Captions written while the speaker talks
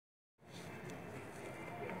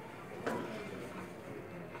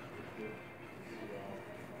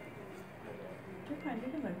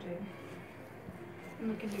I'm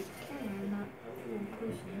looking at the camera, not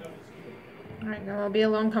pushing. All right, now I'll be a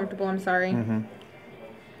little uncomfortable. I'm sorry. Mm-hmm.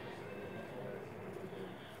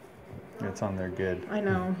 It's on there good. I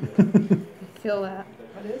know. Feel that.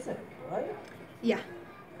 What is it? What? Yeah.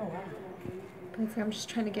 Oh, wow. But I'm just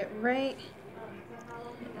trying to get right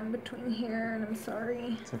in between here, and I'm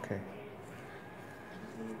sorry. It's okay.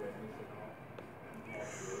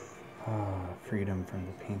 Ah, freedom from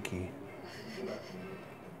the pinky.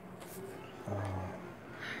 Oh.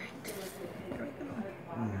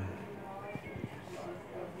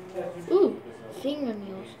 There we go. Ooh,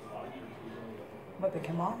 fingernails. What, they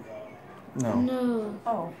came off? No. No,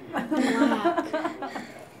 Oh. black.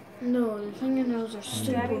 No, the fingernails are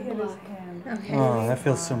super Daddy hit his black. hand. Okay. Oh, that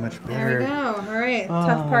feels so much There better. we go. All right. Oh.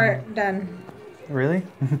 Tough part done. Really?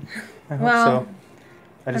 I hope Well, so.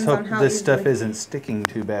 I just depends on hope how this stuff easily- isn't sticking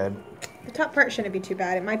too bad. The top part shouldn't be too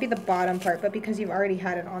bad. It might be the bottom part, but because you've already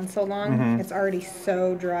had it on so long, Mhm. it's already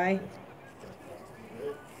so dry.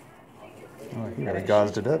 Oh, he really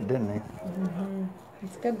gauzed it up, didn't he?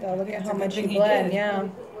 It's good though. Look at It's how a good much thing he he bled. did. Yeah.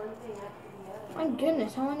 My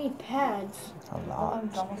goodness, how many pads? A Oh, lot.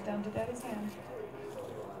 it's almost down to Daddy's hand.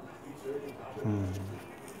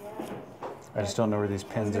 I just don't know where these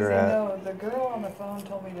pins Because are at. no, the girl on the phone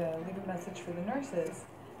told me to leave a message for the nurses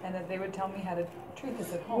and that they would tell me how to treat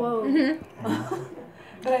this at home. Whoa.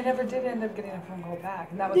 But I never did end up getting a phone call back,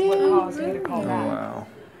 and that was what caused me to call Oh, back. wow.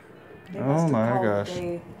 They Oh, must have my called gosh.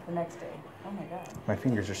 the next day. Oh my god. My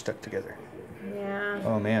fingers are stuck together. Yeah.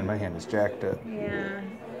 Oh man, my hand is jacked up. Yeah.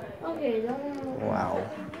 Okay, that one. Wow.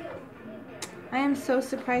 I am so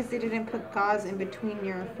surprised they didn't put gauze in between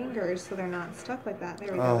your fingers so they're not stuck like that.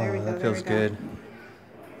 There we go. There we Oh, go. that There we feels go. good.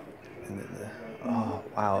 And then oh,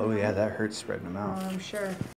 wow. Oh yeah, that hurts spreading them Oh, out. I'm sure.